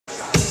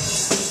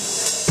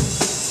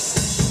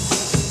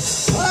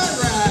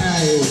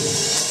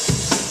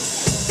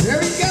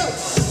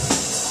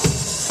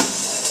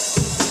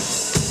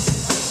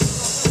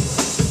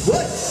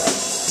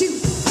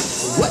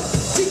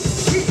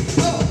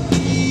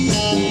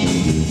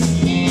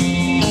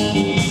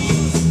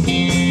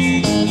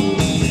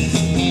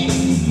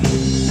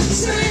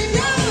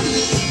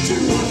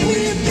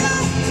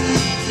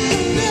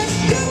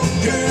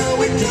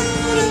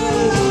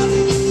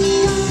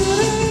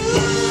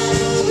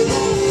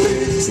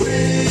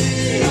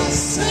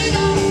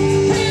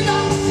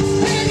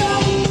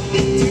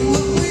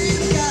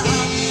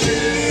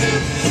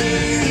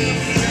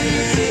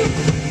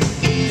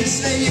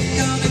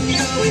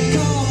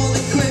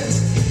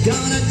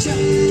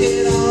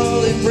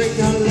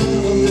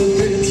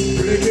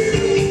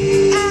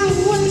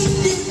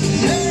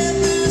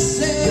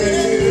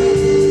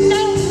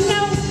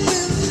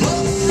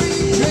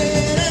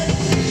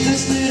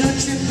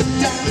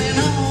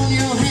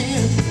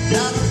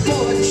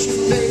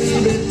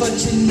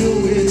but you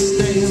know it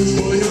stands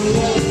for your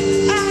love.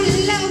 Our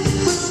love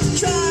will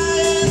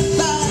try and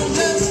find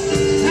us.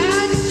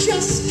 I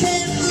just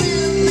can't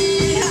live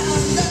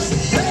behind us,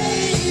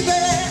 baby.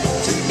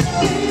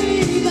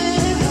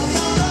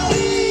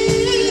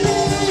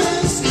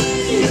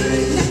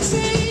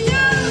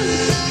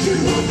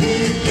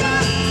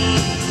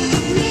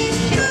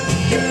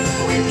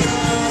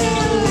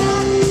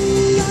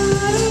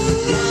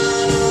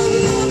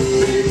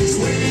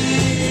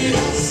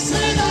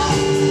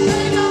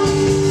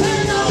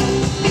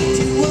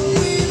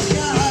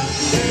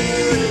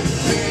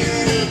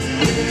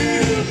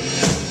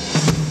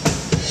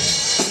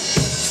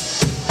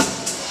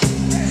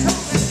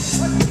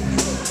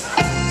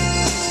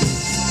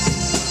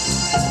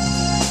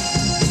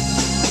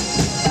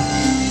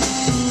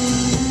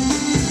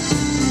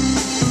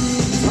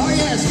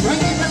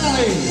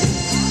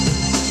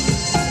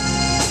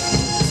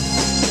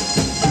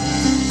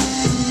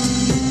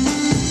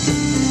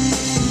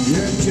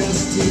 You're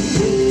just too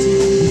good to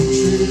be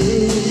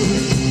true.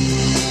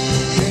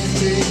 Can't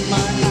take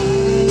my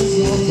eyes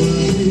off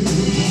of you.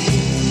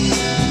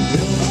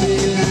 You'll be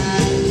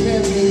like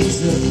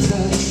heaven's a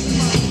touch.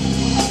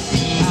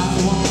 I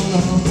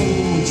wanna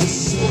hold you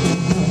so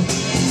much.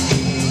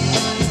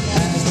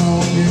 As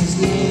long as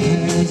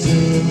love has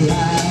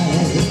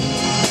arrived,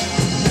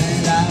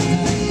 and I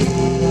thank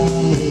God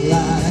I'm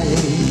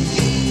alive.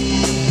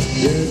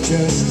 You're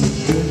just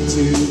too good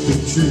to be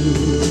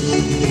true.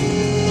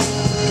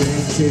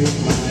 Can't take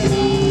my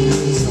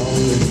eyes off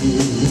of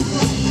you.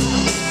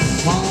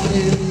 Caught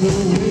in the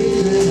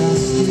way that I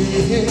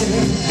stare.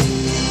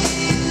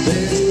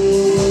 There's no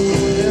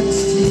one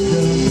else to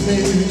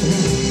compare.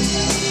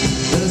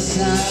 The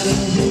sight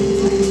of you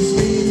leaves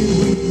me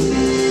weak.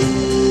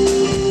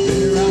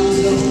 There are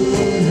no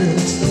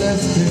words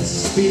left to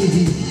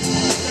speak.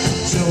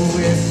 So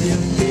if you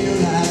feel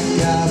like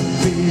I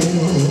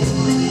feel,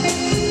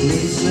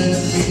 please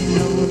let me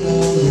know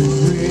love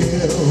is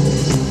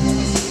real.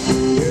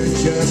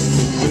 Just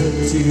too good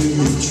to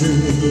be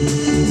true.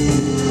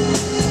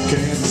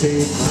 Can't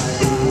take my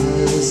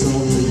eyes off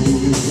of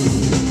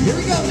you. Here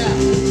we go now.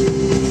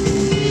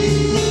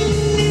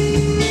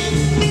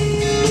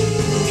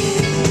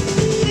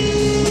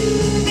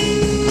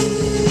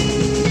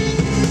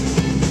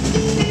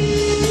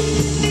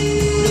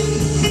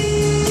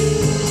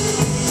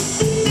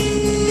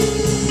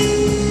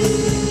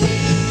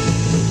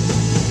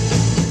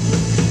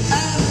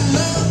 I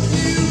love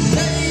you,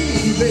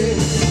 baby.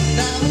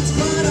 Now it's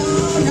quite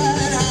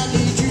alright. I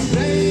need you,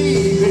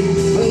 baby.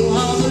 Oh,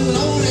 all the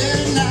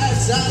lonely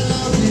nights. I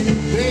love you,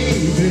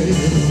 baby.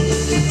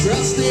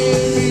 Trust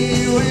in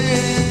me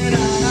when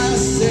I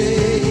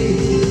say,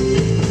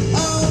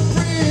 oh,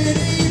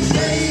 pretty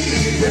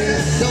baby,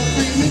 don't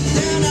bring me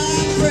down, I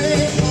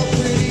pray. Oh,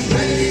 pretty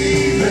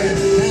baby,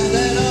 now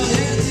that I'm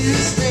here to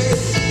stay,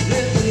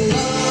 let me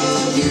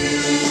love you,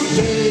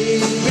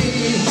 baby.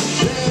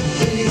 Let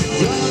me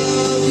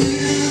love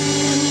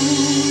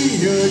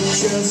you. You're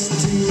just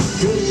too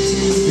good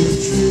to be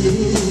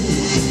true.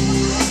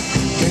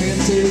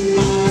 Can't take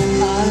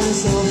my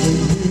eyes off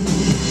of you.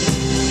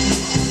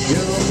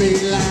 You'll be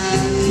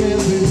like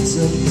heaven's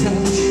a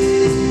touch.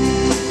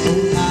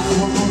 Oh, I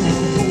wanna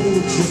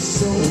hold you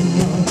so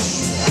much.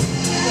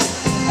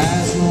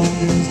 As long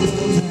as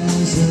love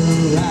has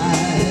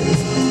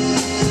arrived,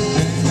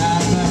 and I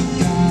thank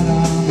God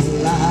I'm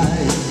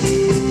alive.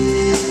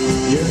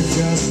 You're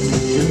just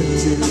too good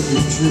to be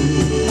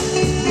true.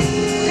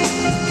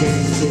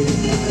 Can't take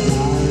my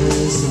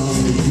eyes off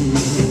of you.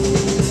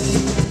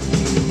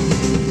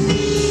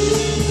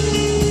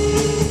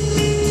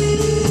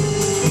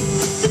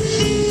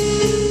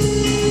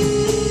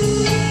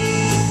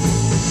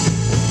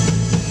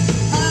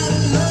 I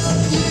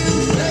love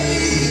you,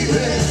 baby,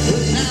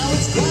 but now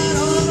it's quite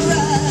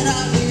alright.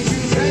 I need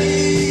you,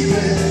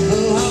 baby.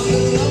 Oh, all the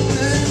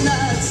lonely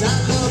nights. I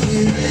love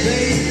you,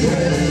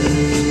 baby.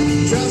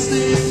 Trust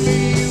in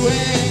me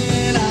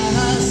when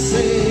I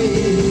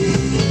say,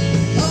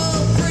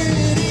 oh,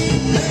 pretty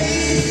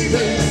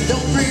baby,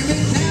 don't bring me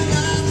down, I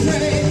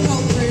pray.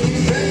 Oh, pretty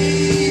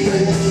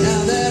baby,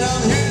 now that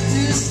I'm here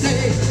to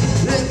stay,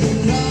 let me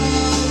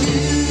love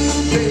you,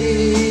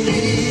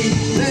 baby.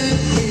 Let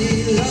me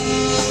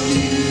love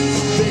you,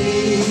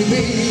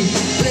 baby.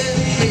 Let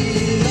me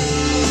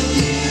love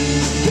you,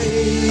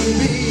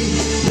 baby.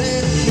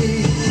 Let me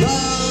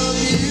love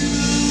you.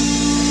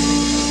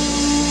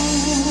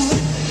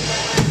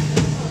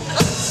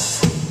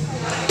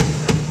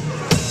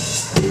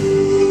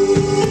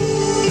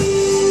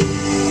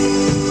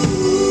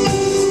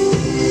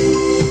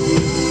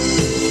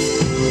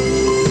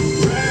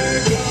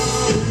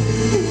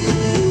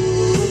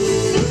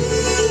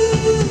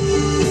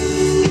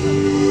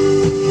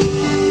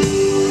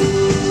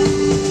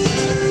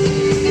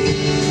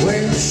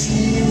 When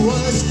she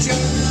was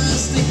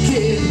just a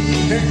kid,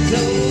 her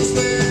clothes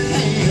were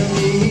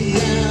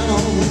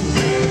hand-me-down.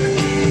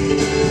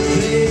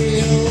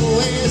 They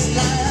always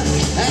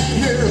laughed at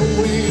her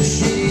when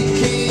she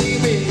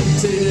came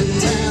into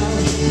town.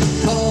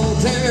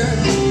 Called her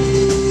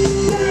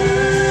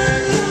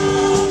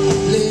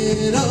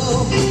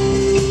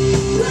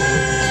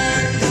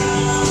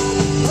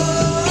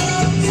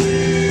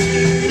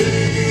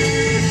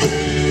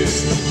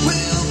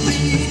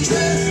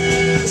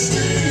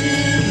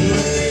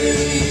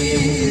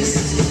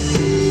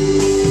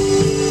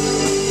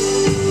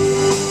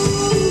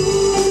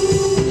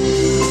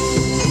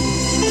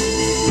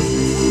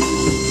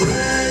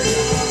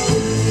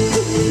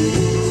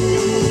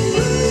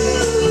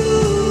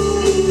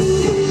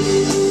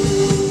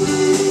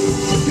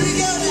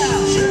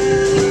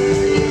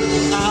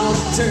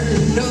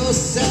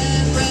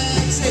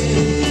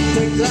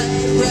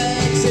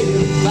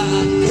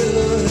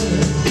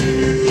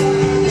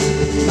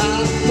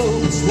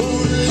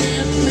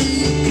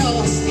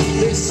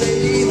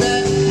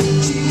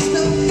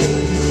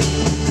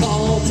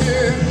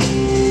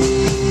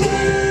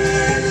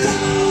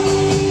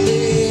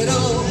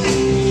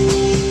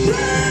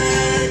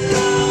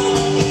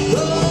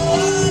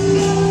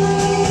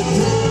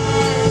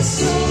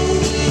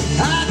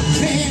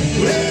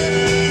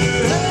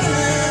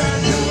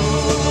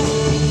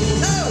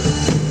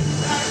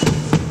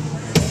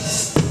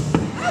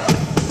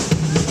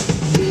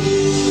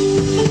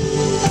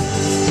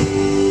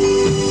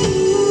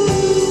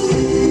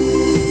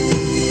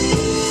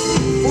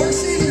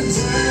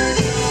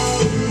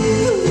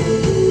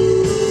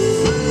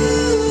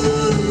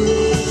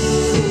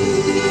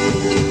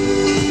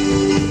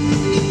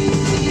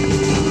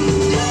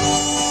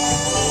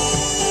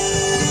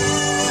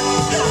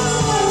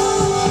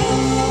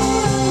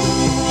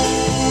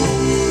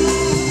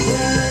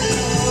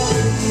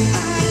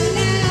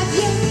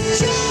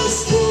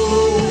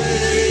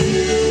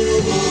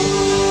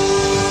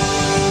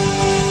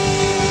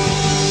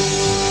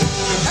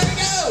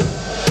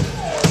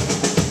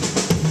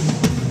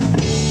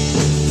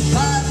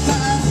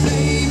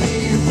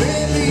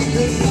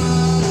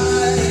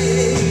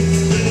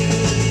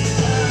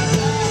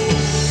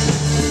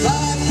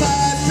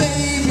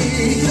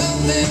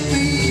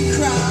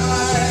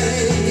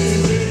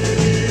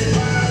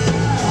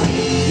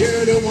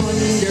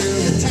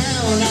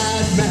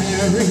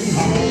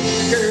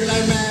Girl,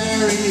 I'd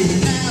marry you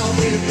now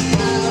if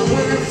I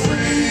were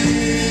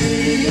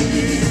free.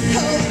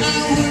 Oh, I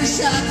wish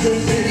I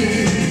could be.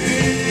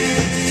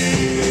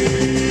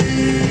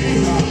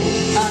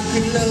 I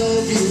could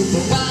love you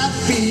from my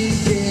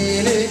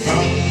beginning,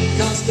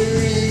 'cause there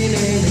ain't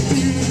any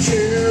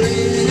future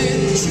in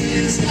it.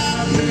 She's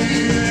not me,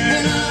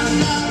 and I'm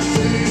not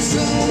free,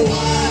 so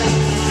why?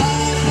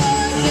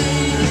 Bye-bye,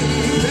 baby,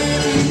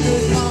 baby,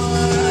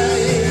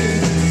 goodbye.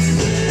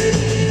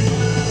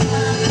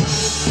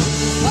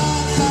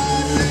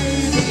 Bye-bye,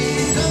 baby,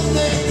 don't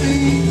make me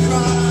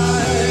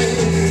cry.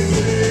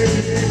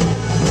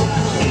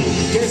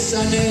 Guess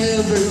I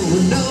never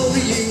will know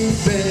you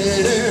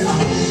better.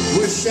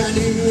 Wish I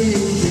knew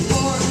you